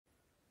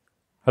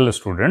Hello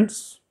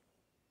students,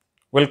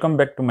 welcome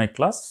back to my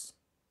class.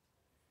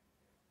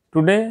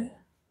 Today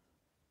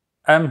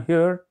I am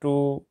here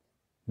to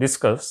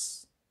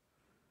discuss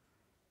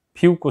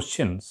few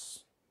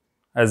questions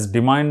as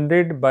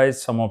demanded by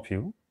some of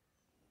you.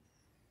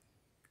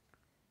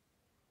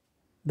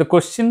 The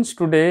questions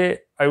today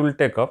I will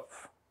take up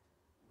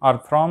are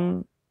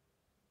from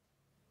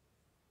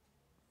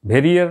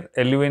Verrier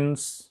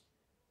Elwin's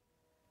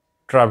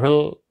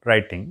travel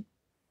writing,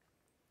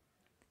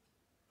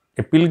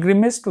 A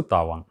Pilgrimage to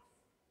Tawang.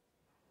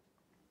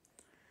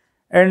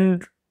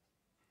 And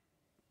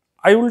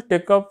I will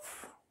take up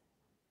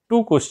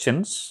two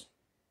questions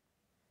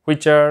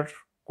which are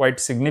quite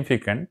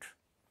significant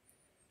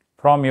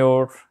from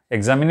your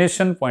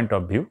examination point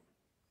of view.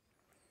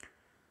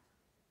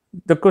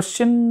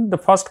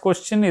 The first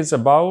question is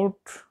about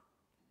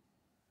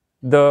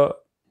the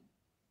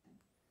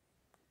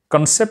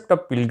concept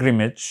of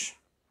pilgrimage,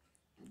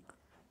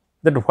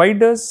 that why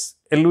does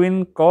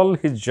Elwin call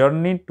his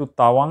journey to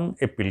Tawang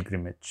a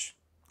pilgrimage?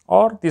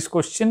 Or this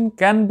question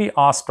can be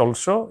asked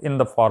also in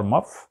the form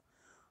of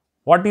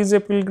what is a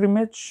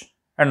pilgrimage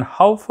and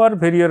how far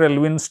Verrier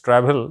Elwin's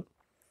travel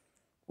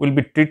will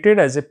be treated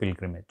as a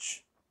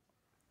pilgrimage.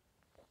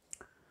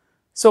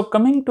 So,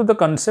 coming to the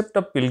concept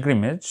of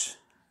pilgrimage,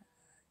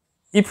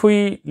 if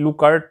we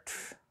look at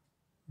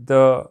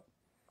the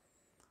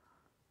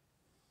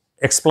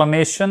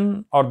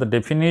explanation or the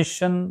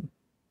definition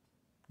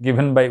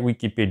given by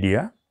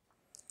Wikipedia,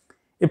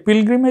 a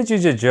pilgrimage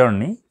is a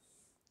journey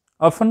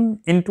often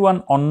into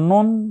an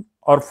unknown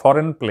or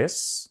foreign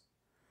place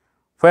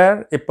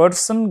where a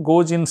person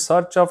goes in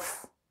search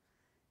of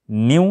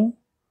new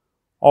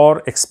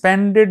or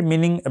expanded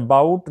meaning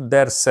about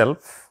their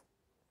self,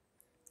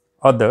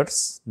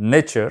 others,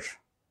 nature,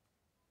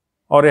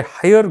 or a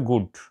higher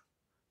good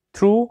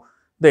through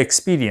the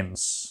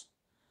experience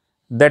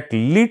that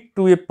lead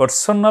to a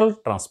personal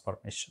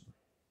transformation.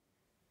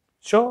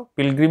 So,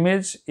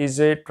 pilgrimage is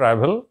a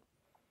travel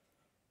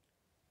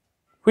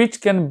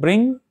which can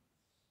bring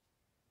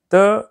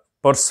the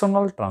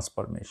personal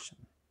transformation.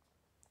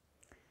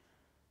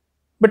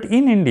 But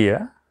in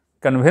India,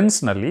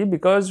 conventionally,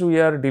 because we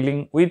are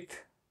dealing with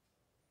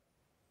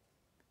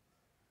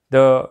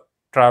the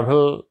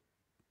travel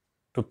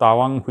to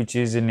Tawang, which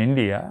is in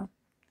India,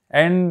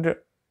 and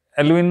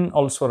Elwin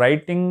also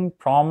writing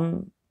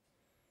from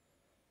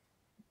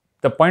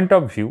the point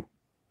of view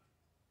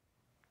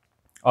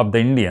of the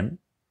Indian.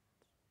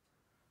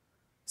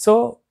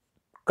 So,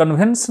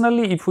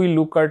 conventionally, if we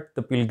look at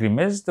the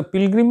pilgrimage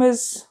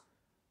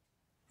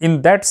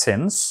in that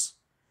sense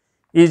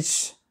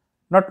is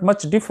not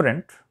much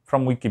different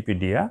from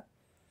Wikipedia,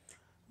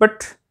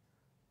 but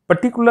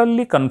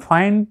particularly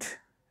confined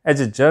as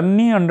a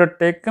journey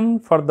undertaken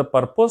for the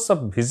purpose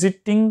of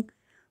visiting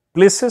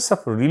places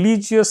of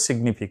religious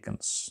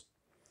significance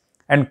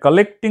and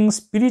collecting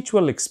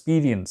spiritual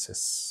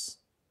experiences.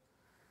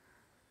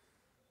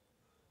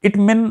 It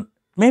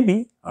may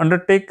be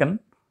undertaken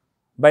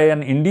by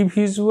an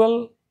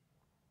individual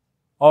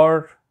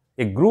or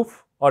a group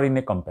or in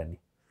a company.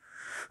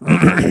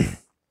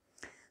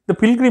 The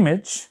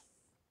pilgrimage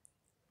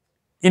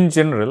in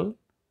general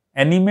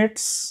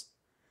animates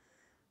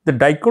the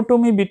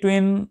dichotomy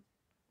between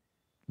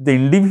the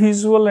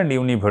individual and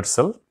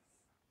universal,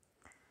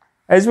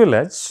 as well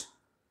as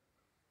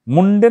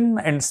mundane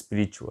and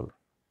spiritual.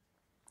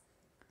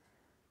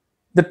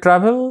 The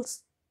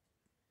travels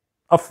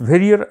of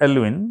Verrier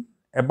Elwin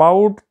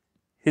about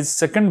his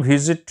second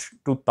visit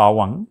to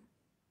Tawang,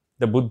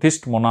 the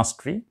Buddhist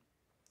monastery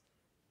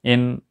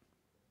in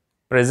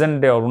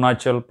present day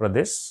Arunachal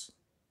Pradesh,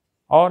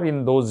 or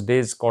in those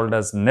days called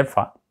as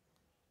Nepha,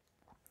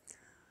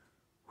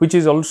 which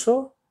is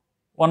also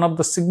one of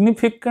the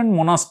significant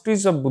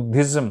monasteries of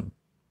Buddhism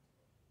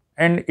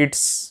and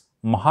its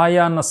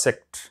Mahayana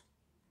sect,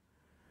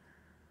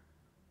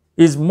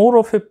 is more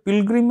of a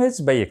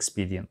pilgrimage by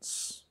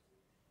experience,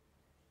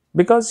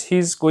 because he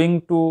is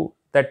going to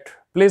that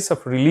place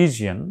of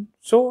religion.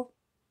 So,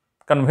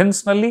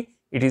 conventionally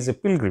it is a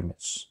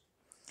pilgrimage.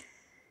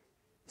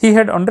 He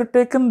had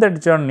undertaken that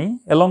journey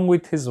along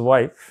with his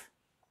wife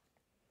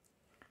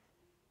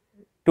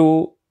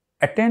to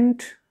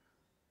attend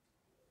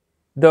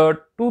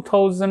the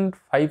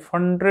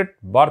 2500th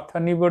birth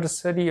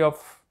anniversary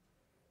of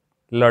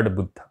Lord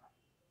Buddha.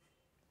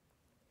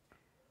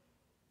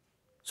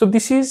 So,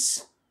 this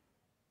is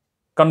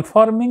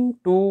conforming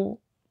to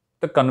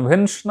the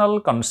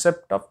conventional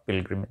concept of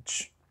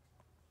pilgrimage.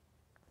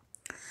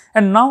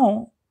 And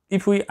now,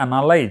 if we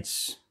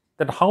analyze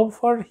that how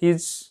far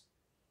his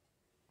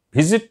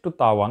visit to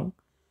Tawang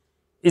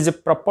is a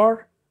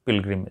proper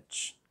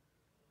pilgrimage,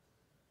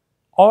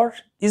 or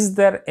is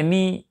there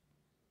any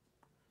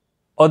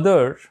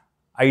other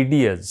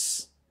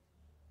ideas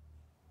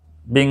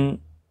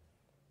being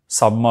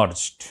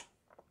submerged?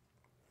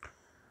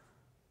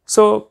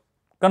 So,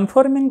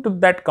 conforming to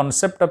that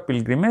concept of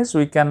pilgrimage,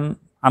 we can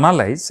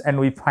analyze and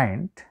we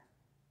find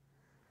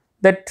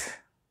that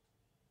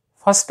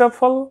first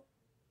of all,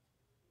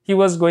 he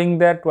was going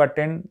there to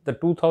attend the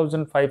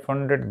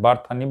 2500th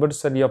birth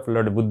anniversary of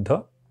Lord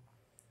Buddha.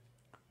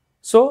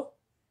 So,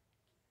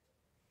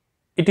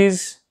 it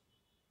is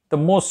the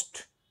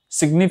most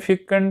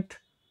significant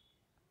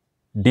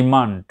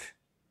demand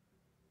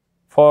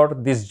for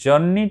this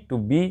journey to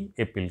be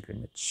a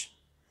pilgrimage.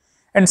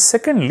 And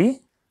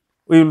secondly,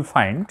 we will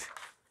find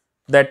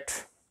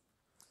that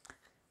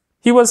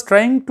he was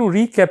trying to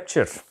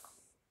recapture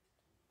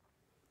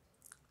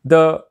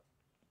the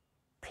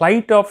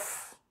flight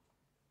of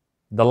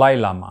Dalai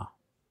Lama,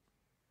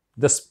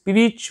 the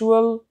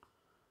spiritual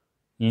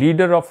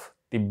leader of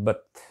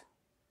Tibet,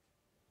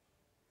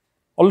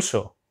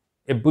 also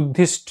a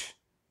Buddhist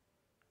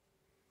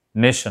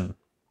nation,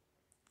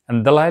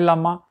 and Dalai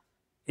Lama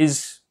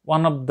is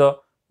one of the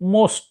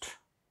most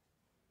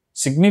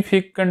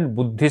significant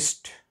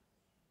Buddhist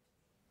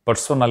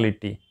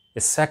personality,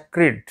 a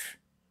sacred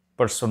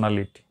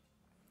personality,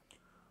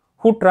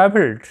 who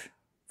travelled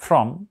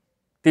from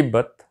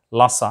Tibet,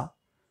 Lhasa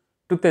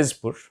to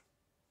Tezpur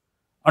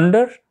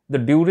under the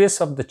duress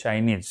of the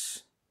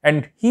Chinese,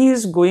 and he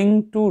is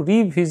going to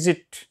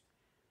revisit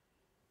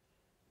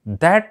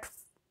that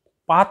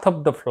path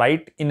of the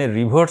flight in a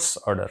reverse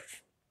order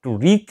to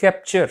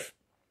recapture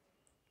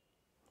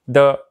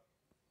the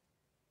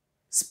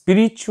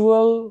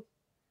spiritual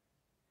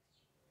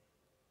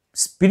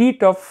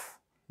spirit of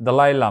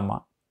Dalai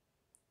Lama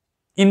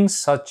in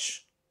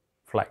such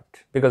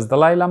flight, because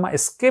Dalai Lama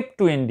escaped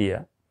to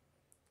India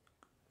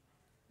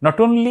not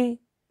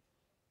only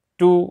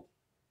to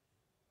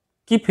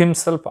keep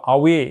himself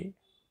away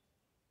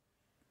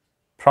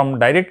from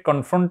direct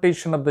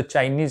confrontation of the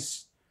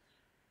Chinese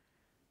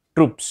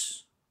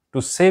troops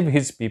to save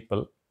his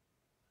people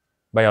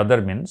by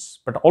other means,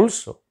 but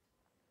also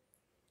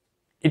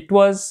it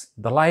was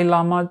Dalai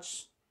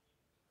Lama's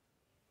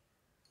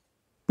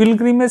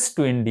pilgrimage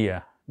to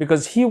India,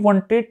 because he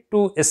wanted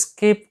to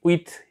escape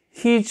with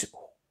his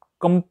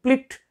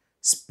complete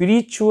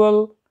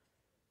spiritual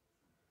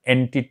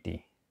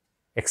entity,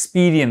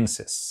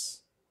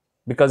 experiences,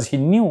 because he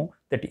knew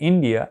that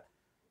India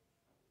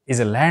is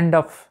a land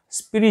of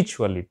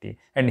spirituality,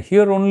 and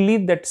here only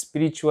that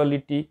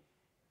spirituality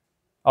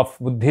of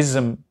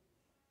Buddhism,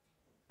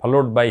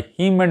 followed by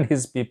him and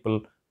his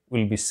people,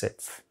 will be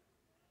safe.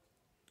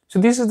 So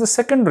this is the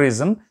second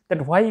reason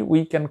that why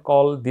we can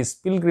call this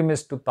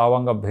pilgrimage to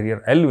Tawang of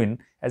Verrier Elwin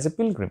as a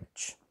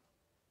pilgrimage.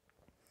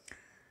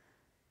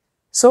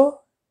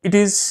 So it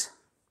is,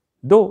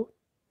 though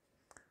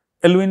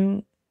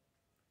Elwin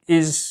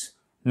is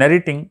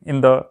narrating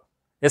in the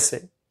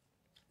essay,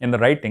 in the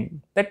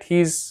writing, that he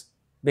is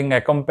being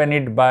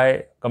accompanied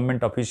by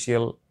government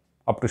official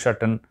up to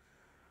certain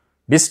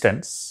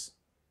distance,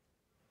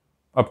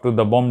 up to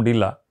the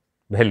Bomdila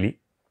valley,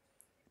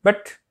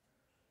 but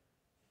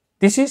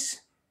this is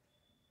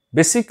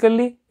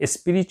basically a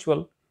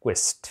spiritual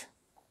quest.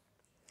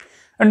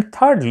 And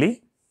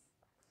thirdly,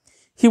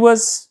 he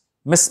was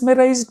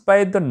mesmerized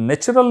by the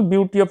natural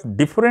beauty of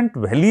different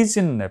valleys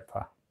in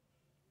Nepal,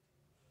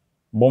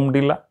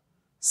 Bomdila,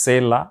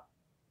 Sela,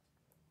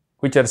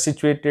 which are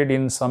situated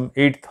in some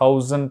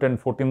 8,000 and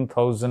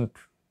 14,000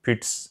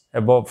 feet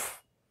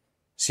above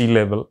sea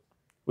level,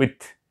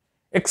 with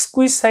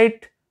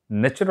exquisite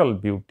natural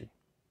beauty.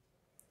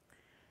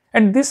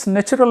 And this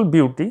natural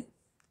beauty,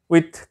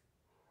 with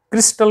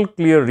crystal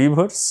clear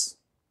rivers,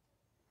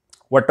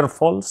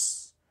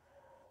 waterfalls,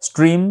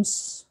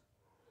 streams,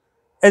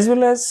 as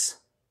well as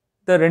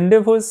the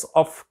rendezvous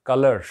of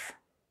color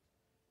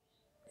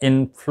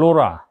in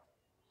flora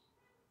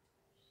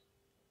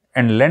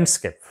and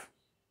landscape,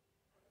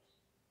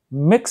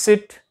 makes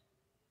it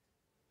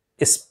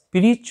a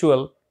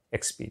spiritual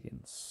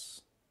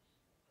experience,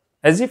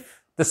 as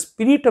if the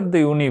spirit of the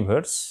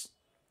universe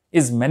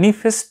is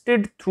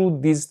manifested through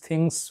these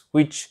things,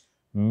 which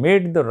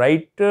made the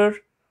writer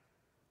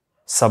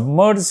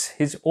submerge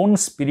his own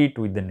spirit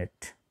within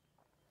it.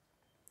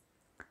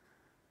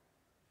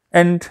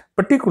 And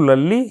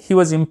particularly, he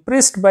was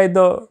impressed by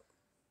the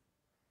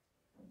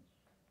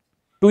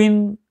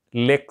twin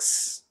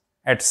lakes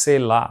at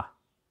Sela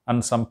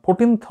on some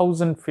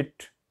 14,000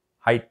 feet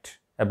height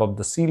above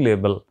the sea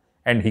level,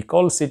 and he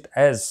calls it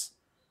as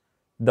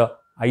the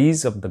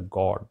eyes of the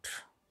god.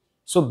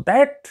 So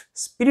that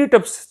spirit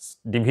of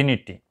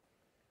divinity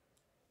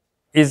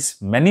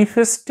is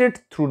manifested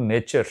through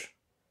nature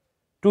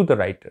to the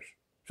writer.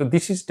 So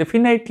this is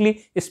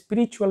definitely a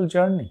spiritual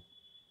journey.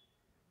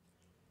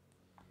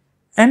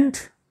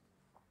 And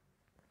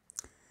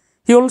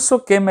he also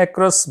came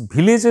across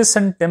villages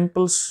and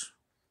temples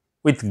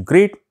with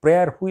great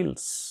prayer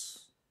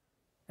wheels,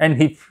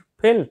 and he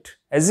felt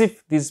as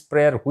if these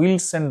prayer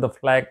wheels and the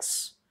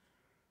flags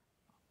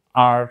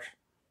are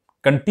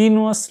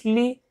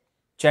continuously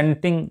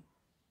chanting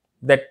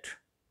that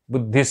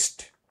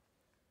Buddhist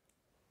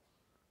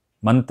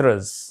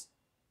mantras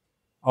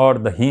or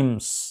the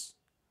hymns,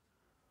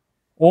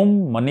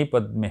 Om Mani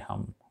Padme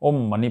Hum,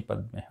 Om Mani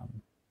Padme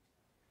Hum.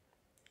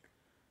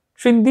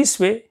 So in this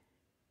way,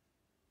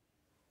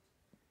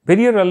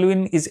 Verrier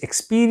Elwin is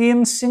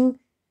experiencing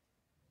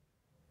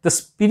the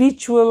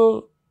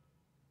spiritual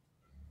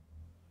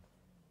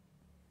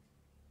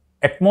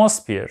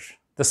atmosphere,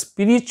 the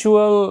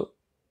spiritual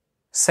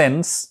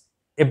sense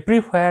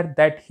everywhere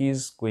that he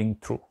is going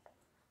through.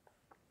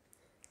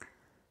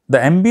 The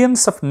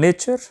ambience of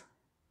nature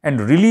and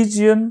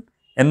religion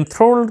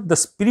enthralled the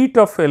spirit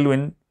of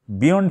Elwin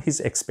beyond his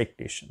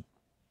expectation.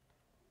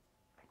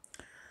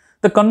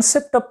 The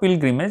concept of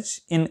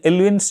pilgrimage in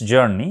Elwin's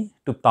journey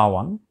to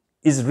Tawang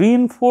is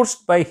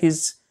reinforced by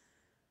his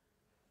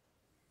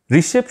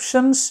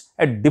receptions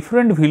at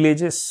different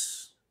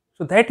villages.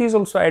 So, that is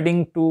also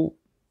adding to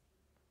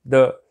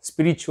the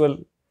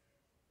spiritual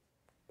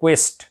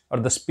quest or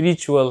the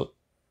spiritual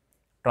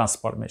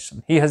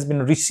transformation. He has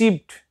been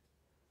received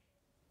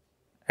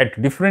at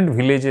different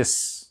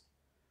villages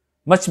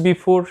much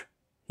before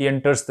he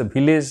enters the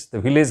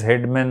village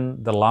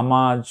headmen, the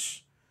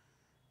lamas,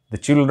 the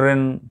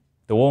children,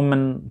 the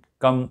women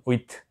come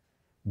with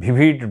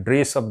vivid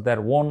dress of their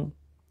own,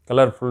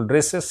 colorful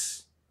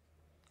dresses,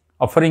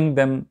 offering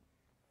them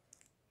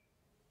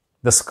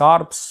the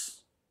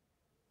scarps,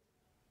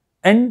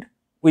 and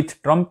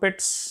with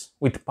trumpets,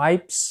 with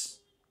pipes,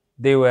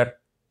 they were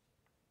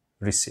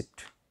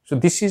received. So,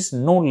 this is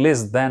no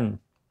less than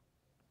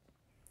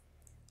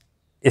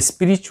a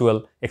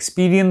spiritual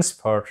experience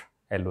for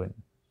Elwin.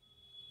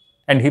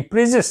 And he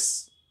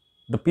praises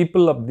the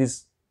people of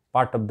this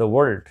part of the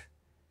world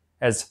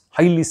as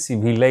highly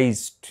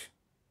civilized.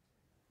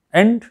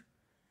 And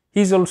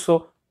he is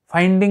also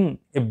finding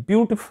a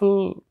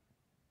beautiful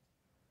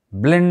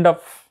blend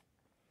of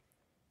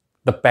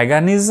the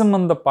paganism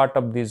on the part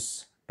of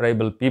these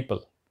tribal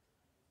people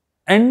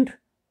and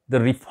the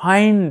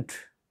refined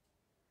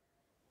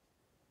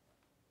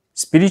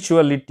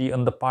spirituality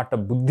on the part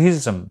of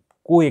Buddhism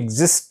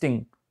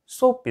coexisting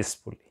so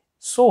peacefully,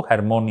 so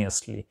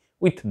harmoniously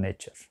with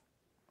nature.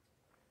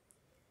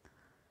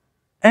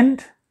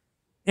 And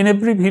in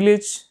every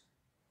village,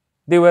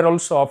 they were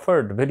also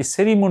offered very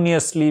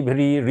ceremoniously,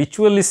 very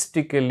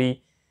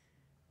ritualistically,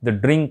 the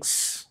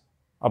drinks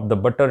of the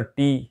butter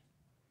tea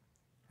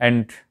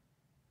and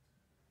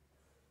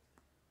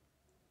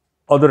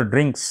other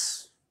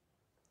drinks.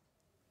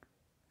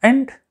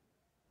 And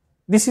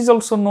this is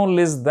also no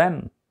less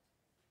than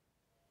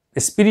a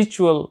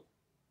spiritual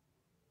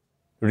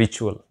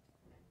ritual.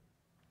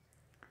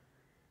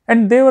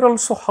 And they were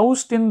also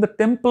housed in the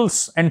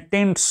temples and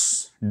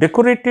tents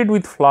decorated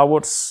with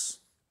flowers,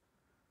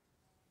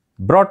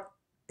 brought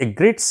a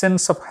great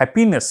sense of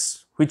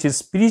happiness, which is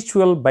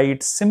spiritual by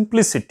its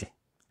simplicity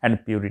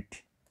and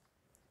purity.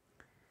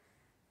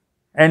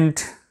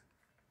 And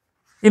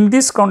in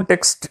this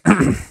context,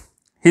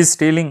 he is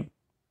telling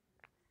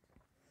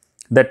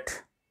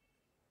that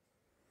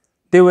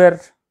they were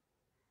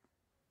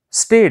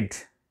stayed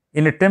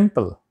in a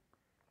temple.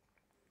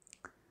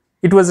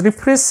 It was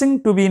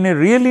refreshing to be in a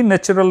really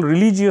natural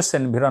religious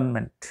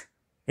environment,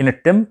 in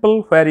a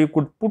temple where you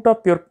could put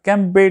up your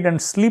camp bed and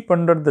sleep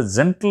under the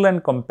gentle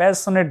and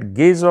compassionate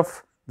gaze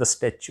of the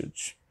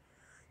statues.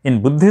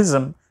 In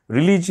Buddhism,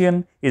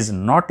 religion is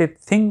not a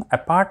thing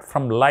apart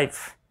from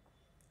life,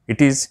 it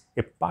is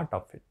a part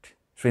of it.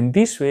 So, in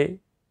this way,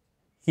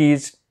 he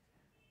is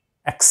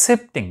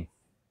accepting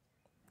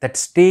that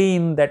stay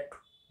in that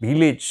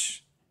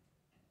village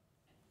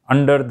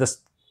under the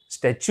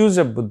statues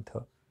of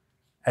Buddha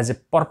as a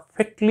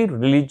perfectly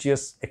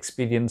religious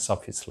experience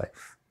of his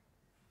life.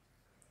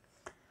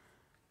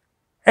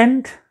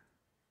 And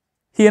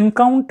he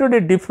encountered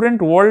a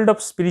different world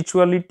of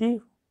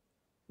spirituality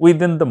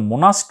within the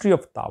monastery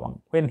of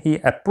Tawang. When he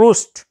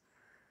approached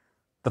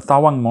the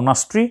Tawang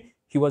monastery,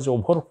 he was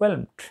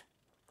overwhelmed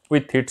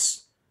with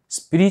its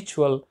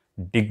spiritual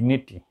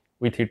dignity,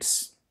 with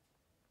its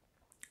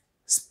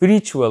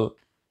spiritual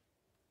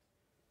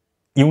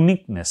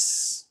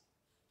uniqueness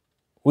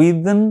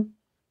within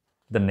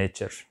the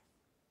nature.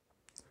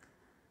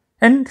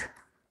 And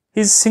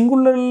he is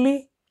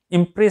singularly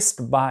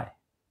impressed by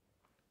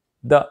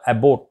the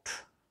abbot,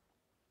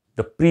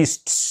 the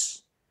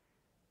priests,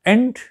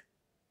 and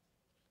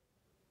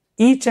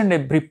each and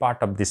every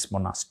part of this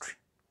monastery.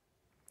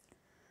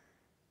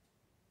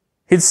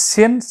 His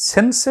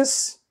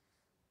senses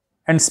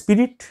and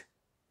spirit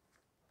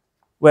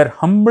were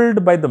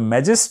humbled by the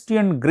majesty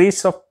and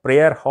grace of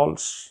prayer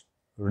halls,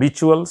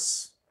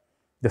 rituals,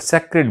 the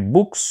sacred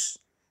books,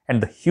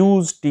 and the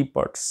huge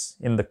teapots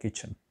in the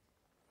kitchen.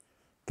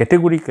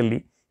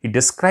 Categorically, he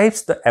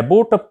describes the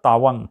abbot of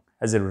Tawang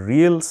as a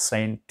real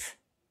saint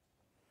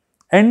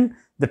and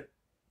the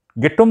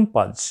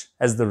Getompas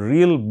as the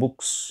real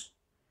books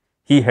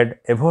he had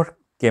ever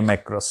came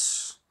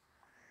across.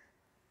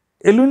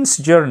 Elwin's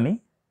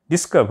journey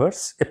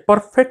discovers a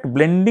perfect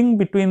blending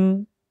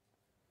between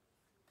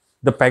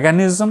the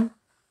paganism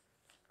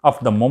of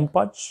the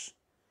Mompaj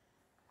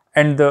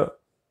and the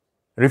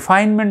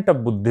refinement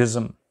of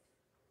Buddhism.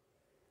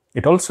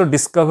 It also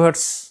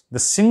discovers the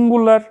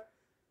singular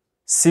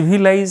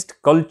civilized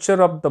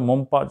culture of the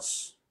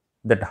Mompaj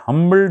that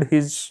humbled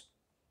his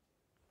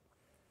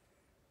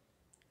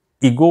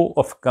ego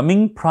of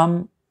coming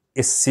from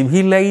a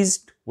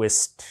civilized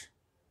West.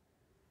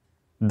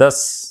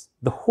 Thus,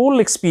 the whole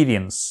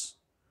experience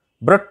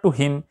brought to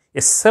him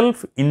a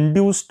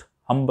self-induced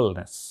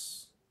humbleness.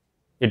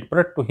 It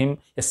brought to him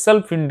a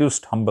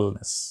self-induced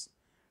humbleness,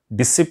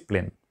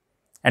 discipline,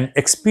 and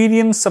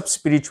experience of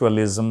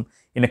spiritualism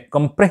in a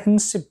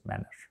comprehensive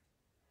manner.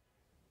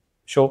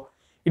 So,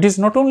 it is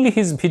not only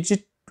his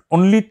visit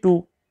only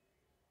to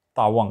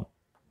Tawang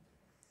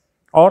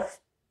or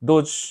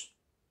those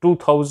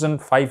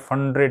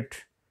 2500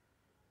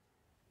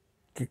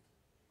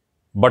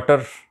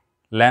 butter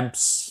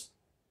lamps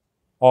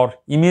or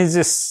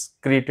images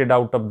created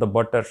out of the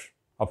butter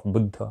of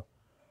Buddha,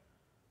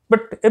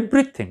 but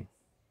everything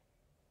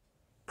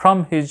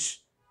from his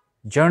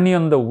journey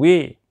on the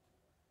way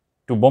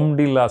to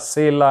Bomdila,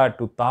 Sela,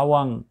 to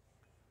Tawang,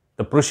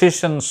 the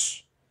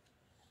processions,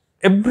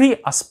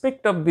 every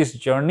aspect of this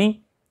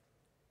journey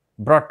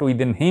brought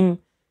within him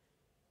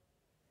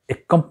a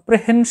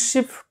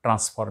comprehensive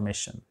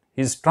transformation.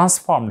 He is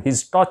transformed, he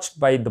is touched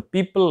by the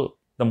people,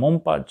 the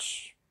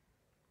Mompaj,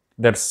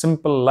 their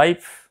simple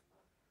life,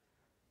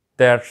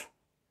 their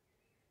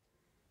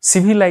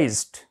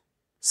civilized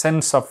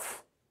sense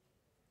of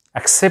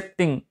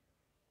accepting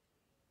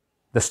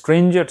the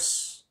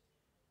strangers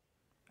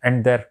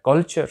and their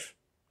culture,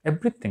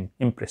 everything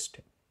impressed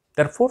him.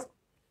 Therefore,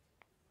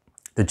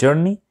 the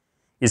journey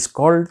is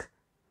called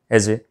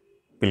as a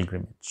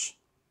pilgrimage.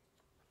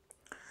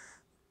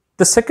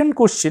 The second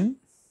question,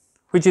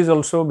 which is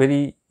also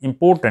very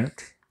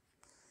important,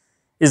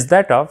 is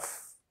that of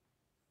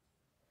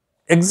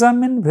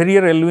examine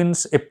Verrier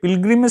Elwin's A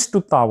Pilgrimage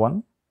to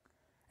Tawang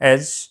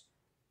as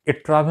a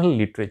travel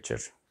literature,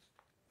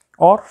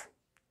 or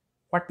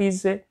what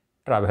is a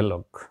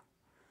travelogue.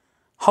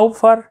 How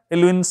far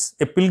Elwin's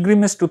A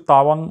Pilgrimage to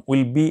Tawang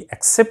will be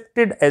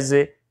accepted as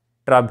a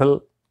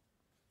travel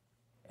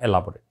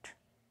elaborate.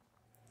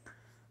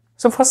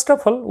 So, first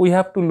of all, we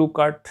have to look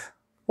at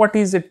what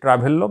is a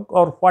travelogue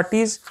or what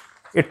is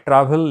a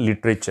travel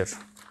literature.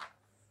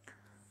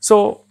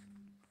 So,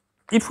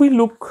 if we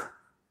look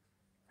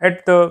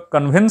at the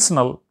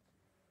conventional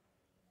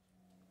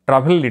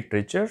travel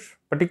literature,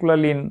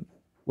 particularly in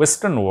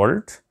Western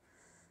world,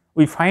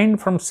 we find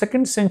from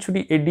 2nd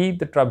century AD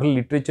the travel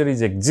literature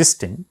is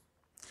existing,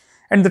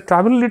 and the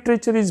travel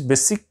literature is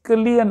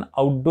basically an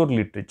outdoor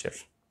literature,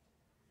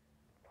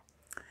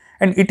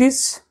 and it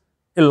is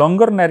a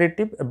longer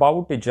narrative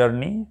about a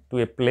journey to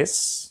a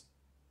place,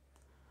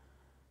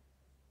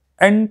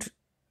 and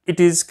it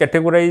is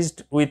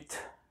categorized with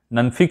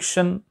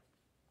non-fiction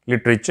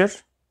literature,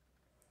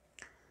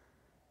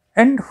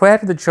 and where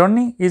the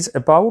journey is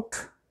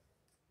about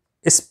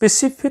a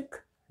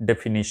specific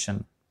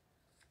definition.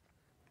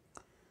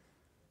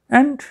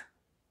 And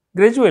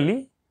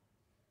gradually,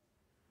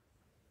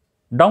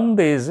 down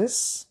the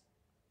ages,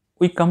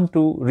 we come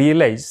to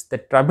realize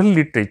that travel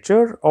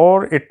literature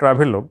or a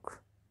travelogue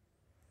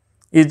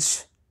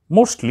is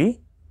mostly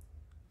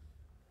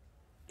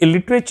a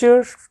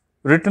literature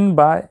written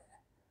by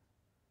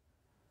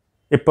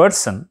a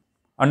person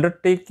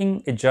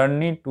undertaking a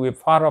journey to a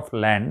far off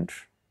land,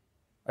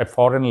 a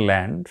foreign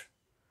land,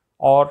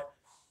 or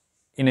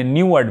in a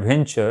new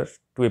adventure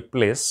to a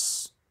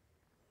place,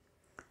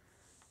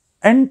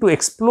 and to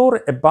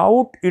explore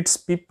about its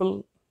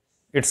people,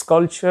 its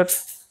culture,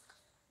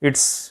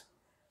 its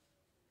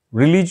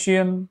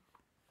religion,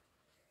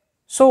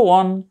 so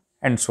on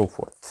and so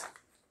forth.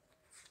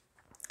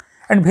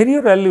 And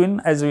Verrier Elwin,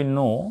 as we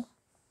know,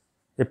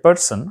 a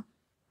person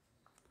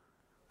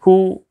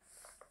who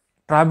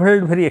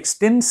travelled very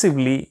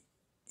extensively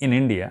in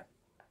India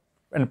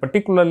and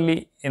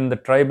particularly in the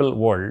tribal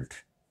world,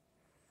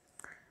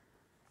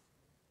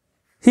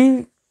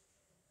 he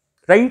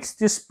writes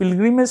this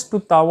pilgrimage to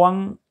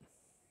Tawang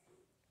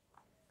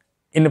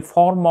in a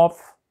form of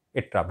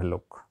a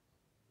travelogue.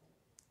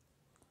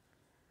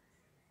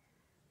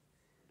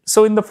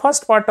 So, in the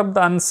first part of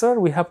the answer,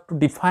 we have to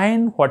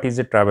define what is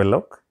a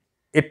travelogue.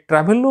 A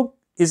travelogue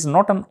is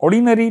not an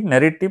ordinary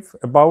narrative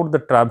about the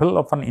travel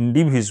of an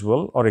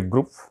individual or a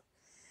group.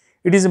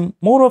 It is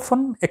more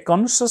often a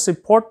conscious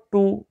effort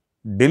to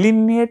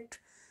delineate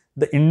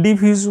the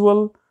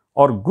individual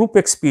or group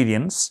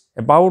experience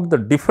about the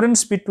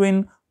difference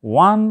between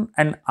one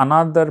and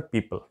another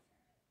people.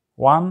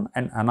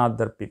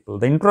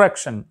 The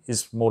interaction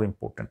is more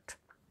important.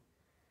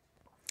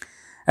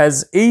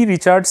 As A.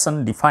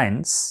 Richardson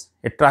defines,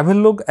 a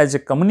travelogue as a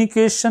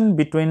communication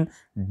between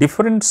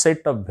different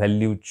set of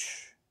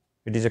values.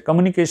 It is a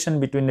communication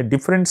between a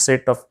different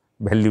set of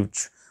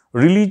values,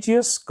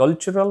 religious,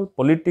 cultural,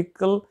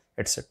 political,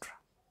 etc.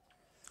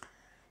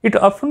 It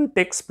often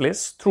takes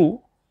place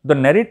through the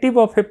narrative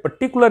of a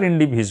particular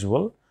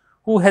individual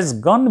who has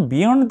gone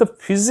beyond the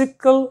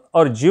physical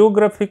or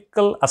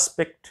geographical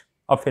aspect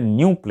of a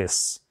new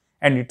place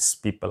and its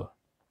people.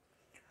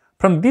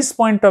 From this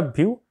point of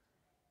view,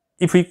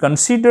 if we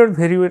consider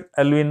Verrier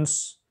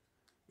Elwin's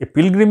A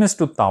Pilgrimage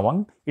to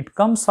Tawang, it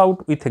comes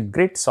out with a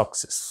great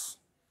success.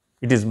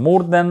 It is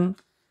more than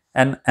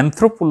an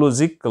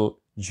anthropological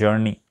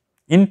journey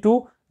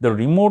into the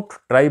remote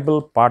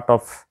tribal part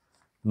of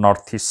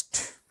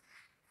Northeast.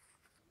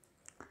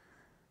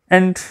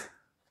 And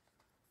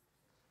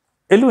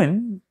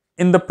Elwin,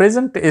 in the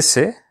present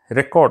essay,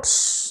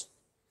 records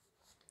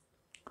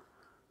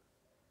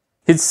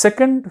His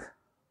second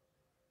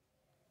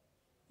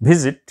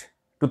visit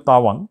to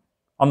Tawang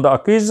on the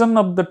occasion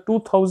of the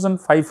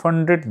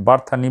 2500th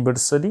birth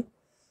anniversary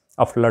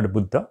of Lord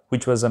Buddha,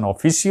 which was an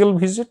official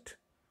visit,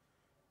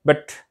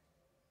 but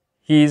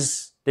he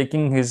is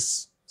taking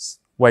his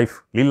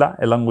wife Lila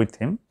along with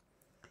him.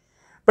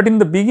 But in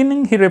the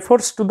beginning, he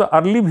refers to the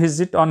early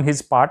visit on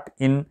his part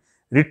in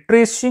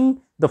retracing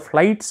the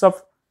flights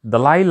of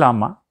Dalai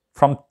Lama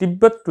from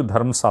Tibet to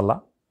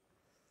Dharamsala.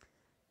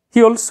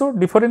 He also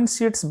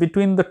differentiates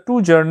between the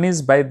two journeys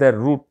by their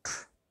route,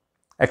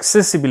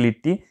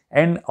 accessibility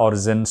and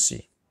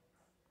urgency.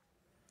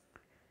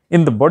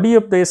 In the body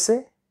of the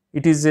essay,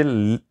 it is a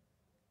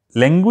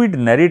languid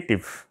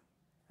narrative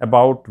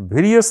about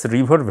various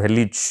river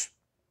valleys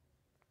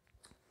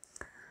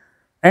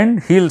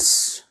and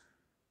hills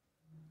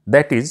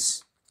that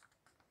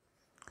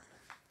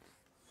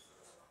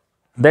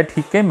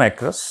he came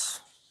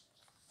across.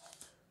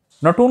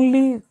 Not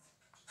only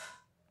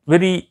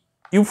very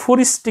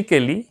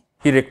euphoristically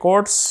he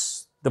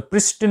records the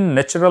pristine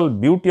natural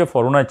beauty of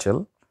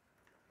Arunachal,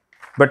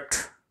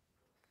 but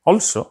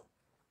also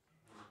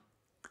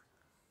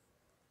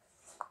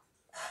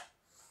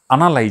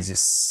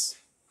analyzes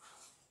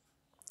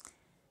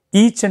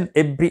each and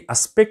every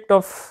aspect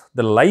of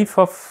the life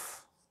of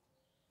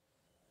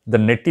the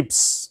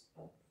natives.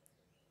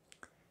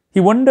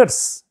 He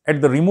wonders at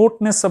the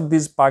remoteness of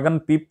these pagan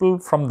people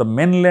from the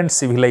mainland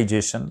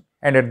civilization,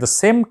 and at the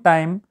same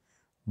time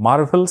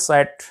marvels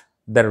at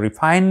their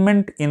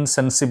refinement in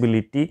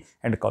sensibility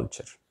and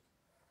culture.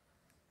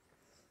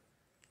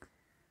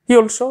 He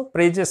also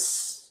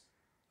praises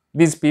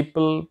these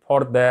people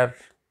for their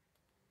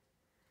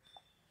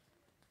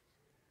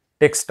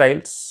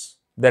textiles,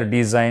 their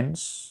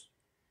designs,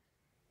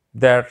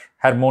 their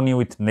harmony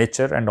with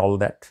nature and all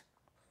that.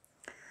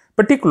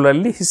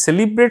 Particularly, he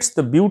celebrates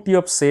the beauty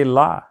of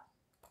Sela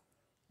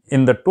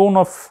in the tone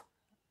of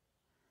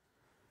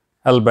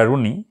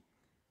Al-Biruni.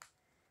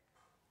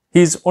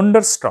 He is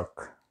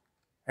wonderstruck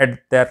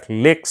at their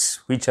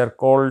lakes, which are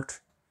called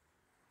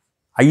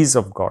eyes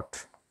of God.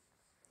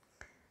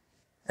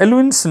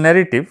 Elwin's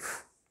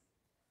narrative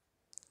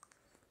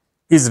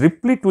is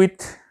replete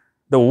with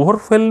the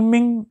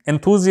overwhelming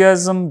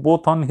enthusiasm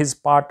both on his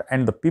part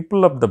and the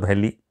people of the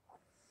valley.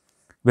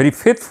 Very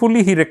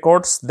faithfully he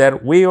records their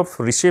way of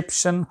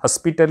reception,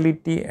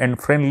 hospitality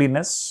and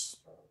friendliness,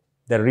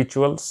 their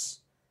rituals,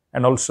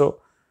 and also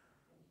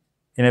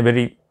in a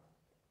very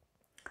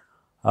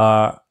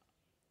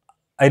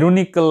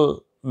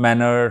ironical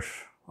manner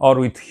or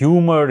with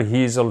humor,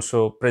 he is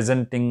also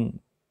presenting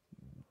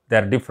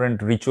their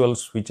different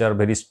rituals which are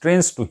very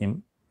strange to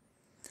him.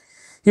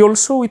 He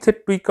also, with a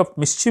tweak of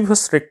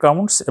mischievous,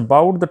 recounts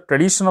about the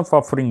tradition of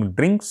offering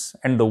drinks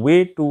and the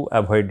way to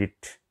avoid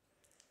it.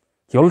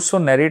 He also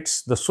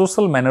narrates the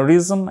social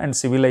mannerism and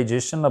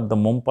civilization of the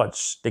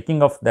Mompaj,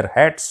 taking off their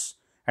hats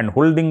and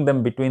holding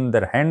them between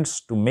their hands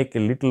to make a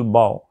little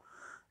bow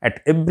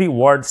at every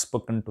word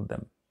spoken to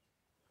them.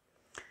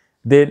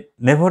 They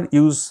never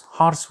use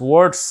harsh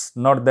words,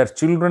 nor their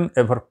children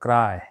ever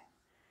cry.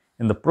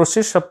 In the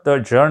process of the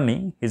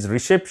journey, his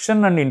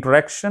reception and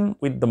interaction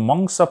with the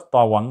monks of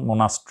Tawang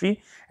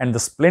monastery and the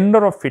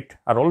splendor of it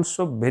are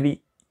also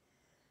very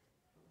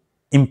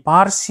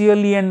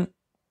impartially and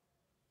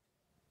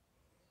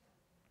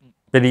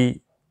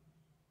very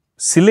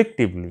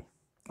selectively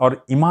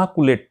or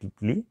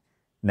immaculatively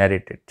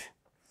narrated.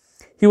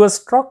 He was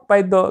struck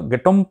by the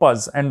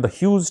getompas and the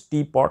huge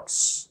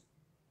teapots.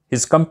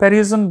 His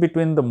comparison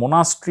between the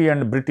monastery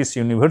and British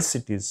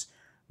universities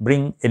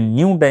bring a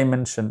new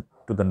dimension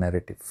to the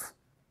narrative.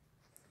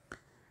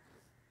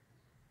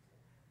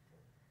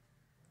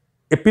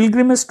 A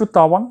pilgrimage to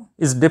Tawang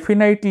is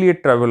definitely a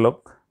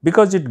travelogue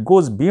because it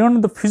goes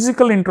beyond the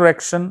physical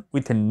interaction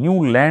with a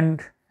new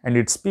land and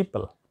its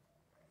people.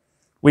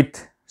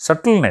 With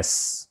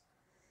subtleness,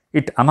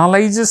 it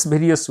analyzes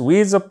various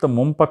ways of the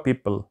Mompa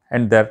people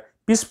and their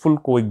peaceful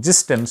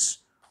coexistence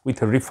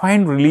with a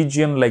refined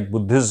religion like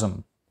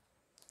Buddhism.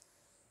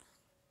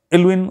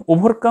 Elwin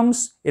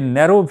overcomes a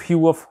narrow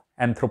view of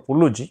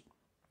anthropology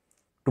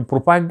to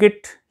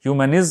propagate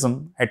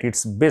humanism at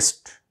its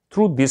best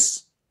through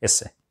this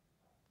essay.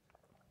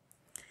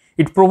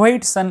 It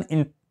provides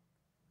an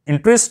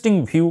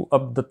interesting view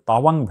of the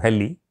Tawang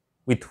Valley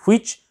with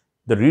which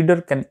the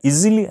reader can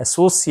easily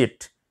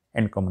associate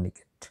and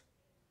communicate.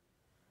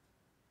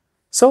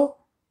 So,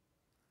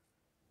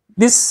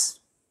 this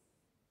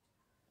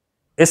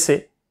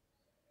essay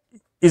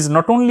is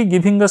not only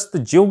giving us the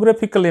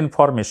geographical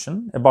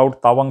information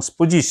about Tawang's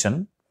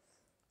position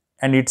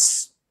and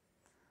its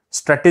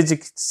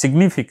strategic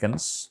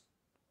significance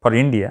for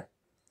India,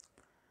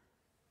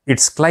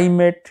 its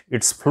climate,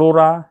 its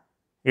flora,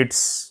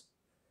 its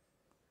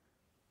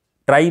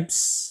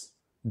tribes,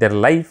 their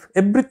life,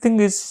 everything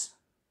is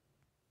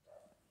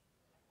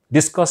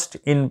discussed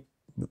in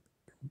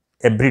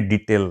every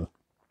detail.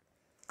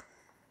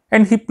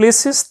 And he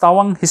places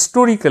Tawang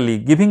historically,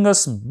 giving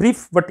us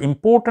brief but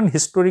important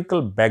historical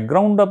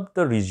background of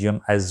the region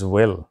as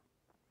well.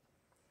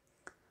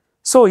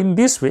 So, in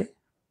this way,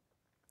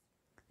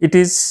 it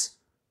is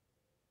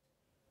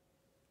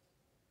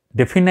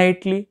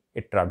definitely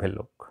a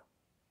travelogue.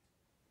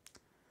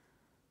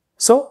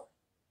 So,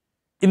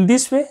 in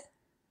this way,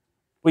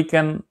 we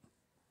can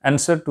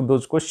answer to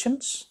those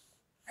questions,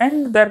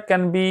 and there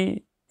can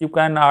be, you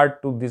can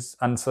add to these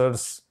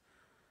answers.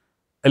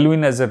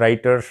 Elwin as a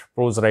writer,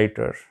 prose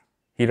writer,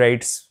 he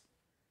writes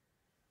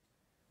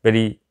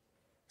very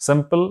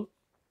simple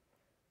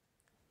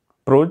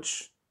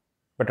prose,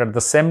 but at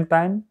the same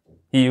time,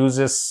 he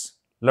uses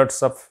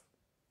lots of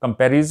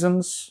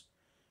comparisons,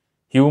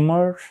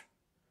 humor,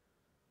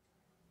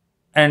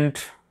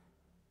 and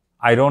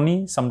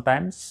irony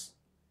sometimes.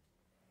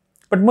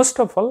 But most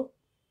of all,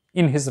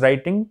 in his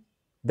writing,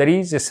 there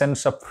is a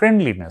sense of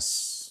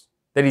friendliness,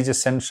 there is a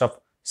sense of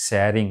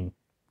sharing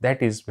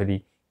that is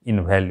very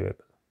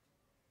invaluable.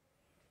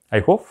 I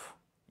hope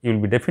you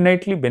will be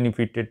definitely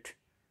benefited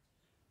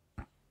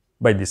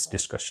by this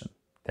discussion.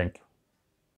 Thank you.